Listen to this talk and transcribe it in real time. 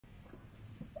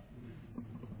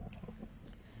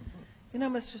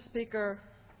Mr. Speaker,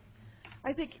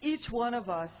 I think each one of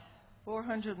us,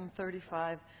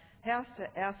 435, has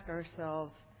to ask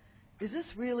ourselves, is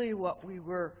this really what we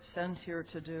were sent here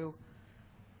to do?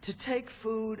 To take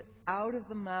food out of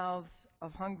the mouths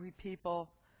of hungry people,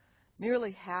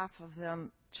 nearly half of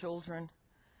them children?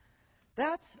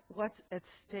 That's what's at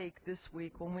stake this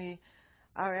week when we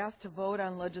are asked to vote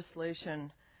on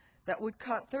legislation that would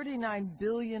cut $39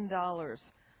 billion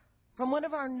from one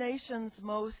of our nation's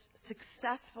most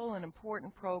successful and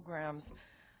important programs,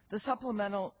 the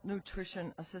Supplemental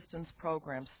Nutrition Assistance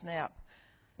Program, SNAP.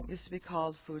 It used to be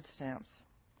called food stamps.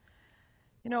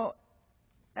 You know,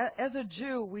 as a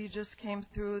Jew, we just came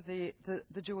through the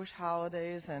Jewish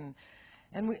holidays, and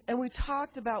we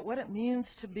talked about what it means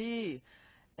to be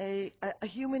a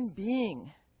human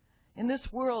being in this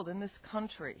world, in this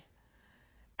country.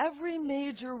 Every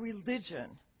major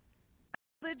religion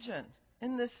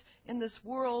in this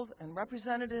world and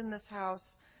represented in this House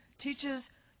teaches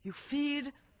you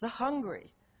feed the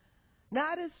hungry,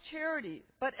 not as charity,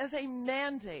 but as a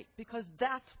mandate, because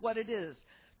that's what it is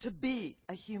to be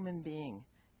a human being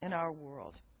in our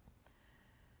world.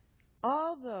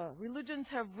 All the religions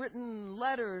have written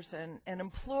letters and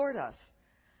implored us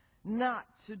not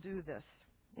to do this.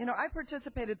 You know, I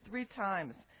participated 3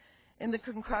 times in the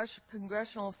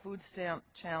Congressional Food Stamp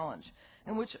Challenge,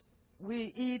 in which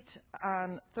we eat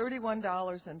on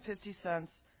 $31.50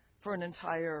 for an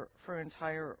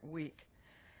entire week.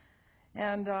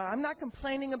 And I'm not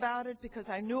complaining about it because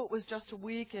I knew it was just a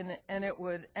week and it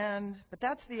would end, but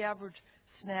that's the average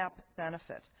SNAP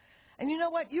benefit. And you know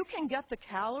what? You can get the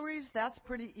calories. That's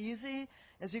pretty easy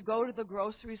as you go to the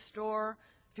grocery store.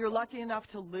 If you're lucky enough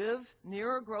to live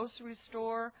near a grocery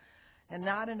store and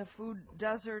not in a food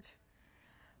desert.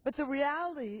 But the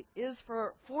reality is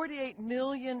for 48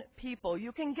 million people,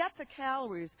 you can get the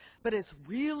calories, but it's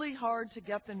really hard to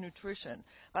get the nutrition.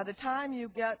 By the time you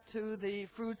get to the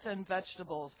fruits and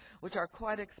vegetables, which are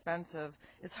quite expensive,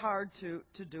 it's hard to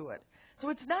do it. So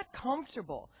it's not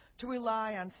comfortable to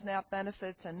rely on SNAP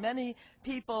benefits, and many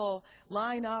people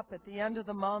line up at the end of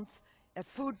the month at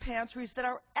food pantries that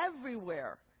are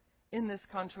everywhere in this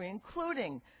country,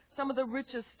 including some of the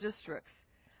richest districts.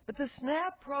 But the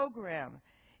SNAP program,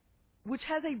 which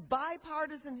has a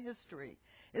bipartisan history,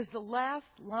 is the last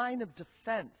line of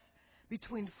defense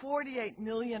between 48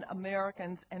 million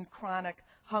Americans and chronic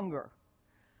hunger.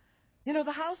 You know,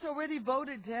 the House already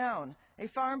voted down a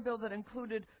farm bill that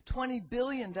included $20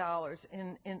 billion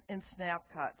in SNAP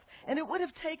cuts, and it would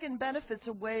have taken benefits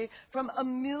away from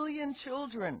 1 million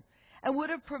children and would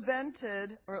have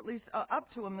prevented, or at least up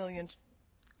to 1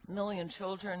 million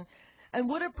children, and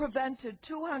would have prevented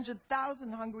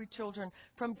 200,000 hungry children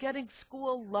from getting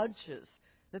school lunches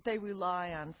that they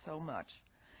rely on so much.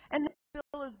 And the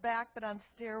bill is back, but on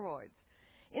steroids.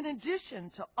 In addition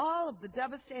to all of the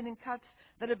devastating cuts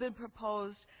that have been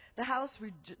proposed, the House,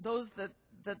 those that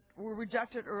were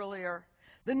rejected earlier,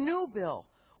 the new bill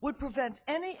would prevent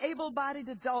any able-bodied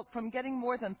adult from getting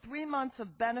more than 3 months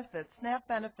of benefits, SNAP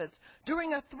benefits,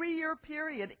 during a 3-year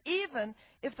period, even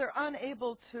if they're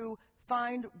unable to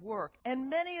find work. And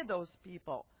many of those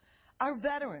people are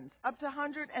veterans. Up to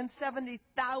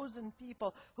 170,000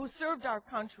 people who served our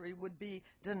country would be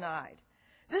denied.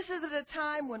 This is at a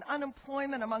time when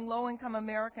unemployment among low-income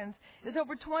Americans is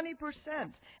over 20%,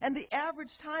 and the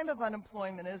average time of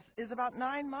unemployment is about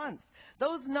 9 months.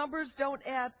 Those numbers don't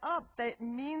add up. That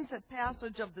means that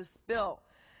passage of this bill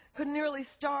could nearly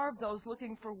starve those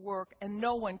looking for work, and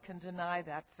no one can deny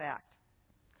that fact.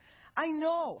 I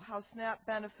know how SNAP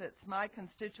benefits my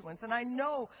constituents, and I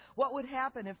know what would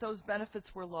happen if those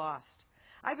benefits were lost.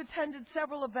 I've attended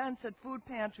several events at food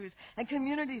pantries and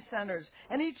community centers,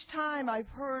 and each time I've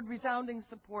heard resounding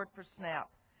support for SNAP.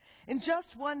 In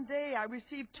just one day, I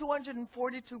received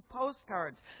 242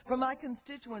 postcards from my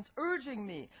constituents urging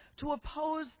me to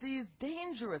oppose these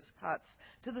dangerous cuts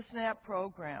to the SNAP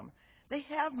program. They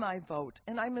have my vote,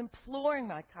 and I'm imploring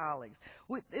my colleagues.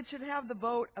 It should have the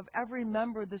vote of every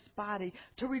member of this body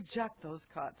to reject those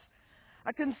cuts.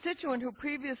 A constituent who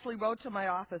previously wrote to my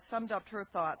office summed up her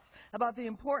thoughts about the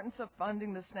importance of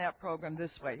funding the SNAP program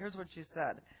this way. Here's what she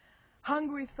said.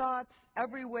 Hungry thoughts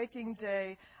every waking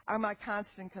day are my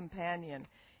constant companion.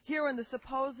 Here in the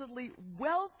supposedly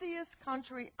wealthiest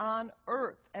country on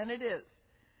earth, and it is,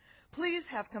 please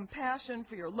have compassion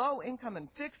for your low-income and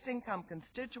fixed-income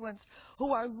constituents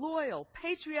who are loyal,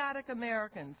 patriotic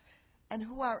Americans and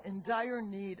who are in dire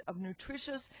need of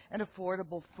nutritious and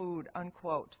affordable food,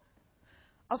 unquote.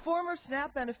 A former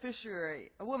SNAP beneficiary,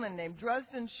 a woman named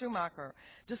Dresden Schumacher,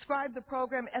 described the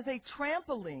program as a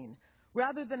trampoline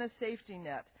rather than a safety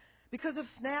net Because of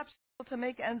SNAP's able to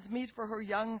make ends meet for her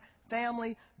young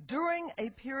family during a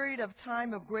period of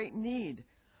time of great need.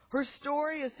 Her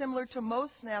story is similar to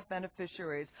most SNAP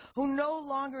beneficiaries who no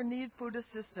longer need food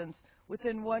assistance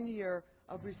within 1 year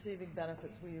of receiving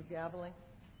benefits. Were you gaveling?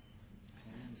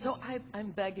 So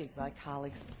I'm begging my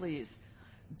colleagues, please,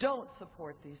 don't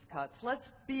support these cuts. Let's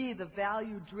be the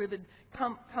value-driven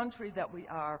country that we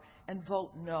are and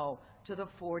vote no to the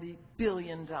 $40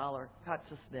 billion cut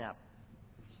to SNAP.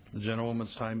 The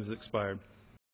gentlewoman's time has expired.